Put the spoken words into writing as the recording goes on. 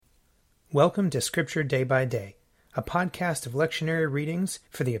Welcome to Scripture Day by Day, a podcast of lectionary readings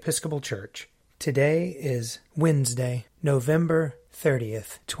for the Episcopal Church. Today is Wednesday, November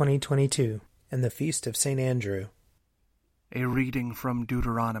 30th, 2022, and the Feast of St. Andrew. A reading from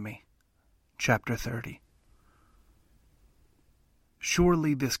Deuteronomy, chapter 30.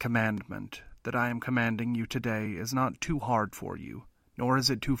 Surely this commandment that I am commanding you today is not too hard for you, nor is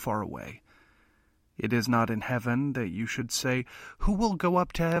it too far away. It is not in heaven that you should say, "Who will go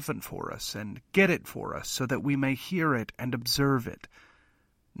up to heaven for us, and get it for us, so that we may hear it and observe it?"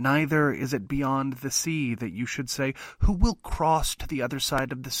 Neither is it beyond the sea that you should say, "Who will cross to the other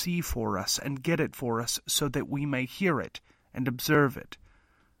side of the sea for us, and get it for us, so that we may hear it and observe it?"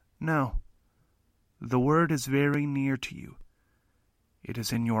 No, the word is very near to you. It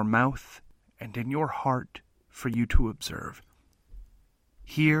is in your mouth and in your heart for you to observe.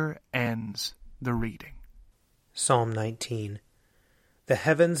 Here ends the reading. Psalm 19. The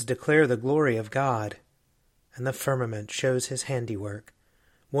heavens declare the glory of God, and the firmament shows his handiwork.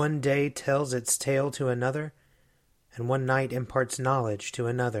 One day tells its tale to another, and one night imparts knowledge to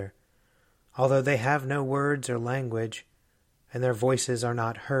another. Although they have no words or language, and their voices are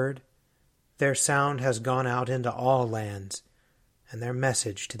not heard, their sound has gone out into all lands, and their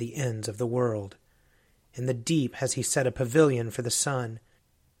message to the ends of the world. In the deep has he set a pavilion for the sun.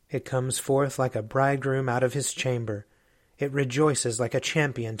 It comes forth like a bridegroom out of his chamber. It rejoices like a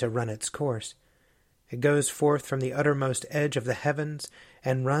champion to run its course. It goes forth from the uttermost edge of the heavens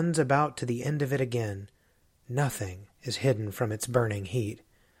and runs about to the end of it again. Nothing is hidden from its burning heat.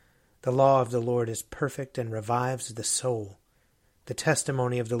 The law of the Lord is perfect and revives the soul. The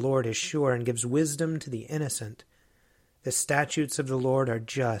testimony of the Lord is sure and gives wisdom to the innocent. The statutes of the Lord are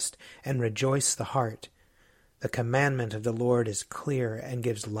just and rejoice the heart. The commandment of the Lord is clear and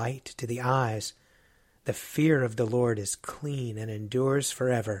gives light to the eyes. The fear of the Lord is clean and endures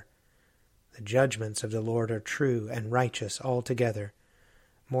forever. The judgments of the Lord are true and righteous altogether.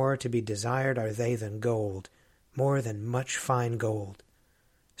 More to be desired are they than gold, more than much fine gold.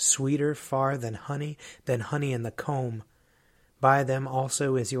 Sweeter far than honey in the comb. By them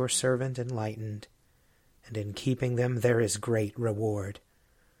also is your servant enlightened, and in keeping them there is great reward.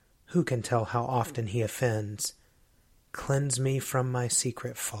 Who can tell how often he offends? Cleanse me from my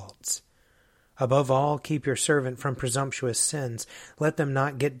secret faults. Above all, keep your servant from presumptuous sins. Let them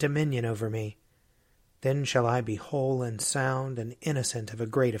not get dominion over me. Then shall I be whole and sound and innocent of a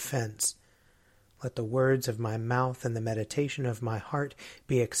great offense. Let the words of my mouth and the meditation of my heart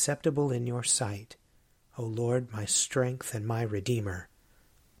be acceptable in your sight, O Lord, my strength and my Redeemer.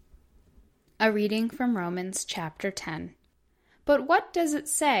 A reading from Romans chapter 10. But what does it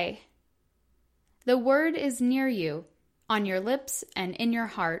say? The word is near you, on your lips and in your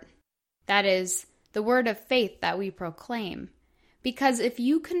heart. That is, the word of faith that we proclaim. Because if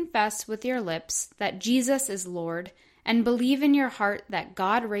you confess with your lips that Jesus is Lord, and believe in your heart that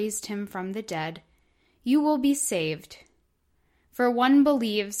God raised him from the dead, you will be saved. For one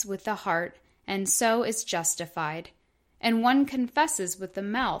believes with the heart, and so is justified, and one confesses with the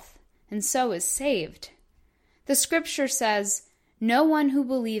mouth, and so is saved. The scripture says, "No one who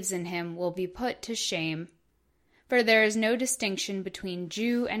believes in him will be put to shame." For there is no distinction between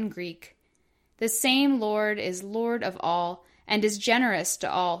Jew and Greek. The same Lord is Lord of all, and is generous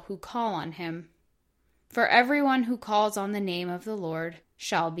to all who call on him. For everyone who calls on the name of the Lord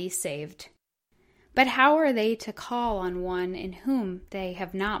shall be saved. But how are they to call on one in whom they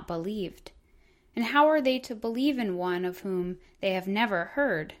have not believed? And how are they to believe in one of whom they have never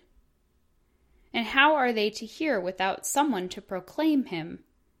heard? And how are they to hear without someone to proclaim him?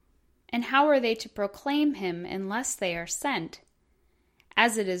 And how are they to proclaim him unless they are sent?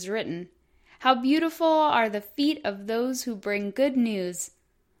 As it is written, "How beautiful are the feet of those who bring good news!"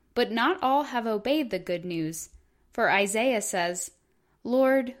 But not all have obeyed the good news. For Isaiah says,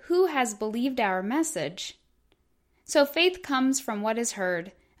 "Lord, who has believed our message?" So faith comes from what is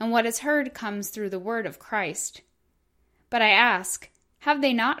heard, and what is heard comes through the word of Christ. But I ask, have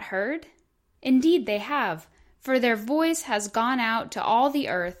they not heard? Indeed they have, for their voice has gone out to all the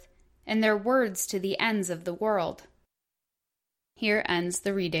earth, and their words to the ends of the world. Here ends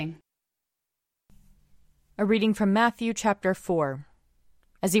the reading. A reading from Matthew chapter 4.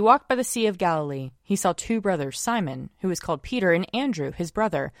 As he walked by the Sea of Galilee, he saw two brothers, Simon, who was called Peter, and Andrew, his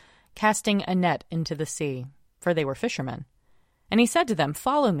brother, casting a net into the sea, for they were fishermen. And he said to them,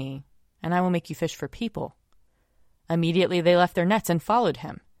 "Follow me, and I will make you fish for people." Immediately they left their nets and followed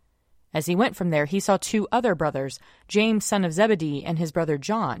him. As he went from there, he saw two other brothers, James son of Zebedee and his brother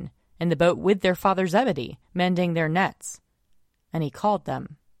John, in the boat with their father Zebedee, mending their nets. And he called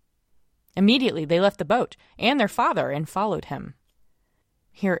them. Immediately they left the boat and their father and followed him.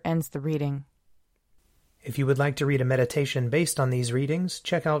 Here ends the reading. If you would like to read a meditation based on these readings,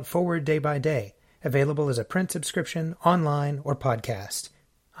 check out Forward Day by Day, available as a print subscription, online, or podcast.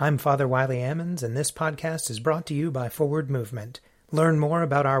 I'm Father Wiley Ammons, and this podcast is brought to you by Forward Movement. Learn more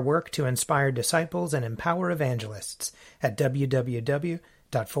about our work to inspire disciples and empower evangelists at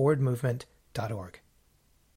www.forwardmovement.org.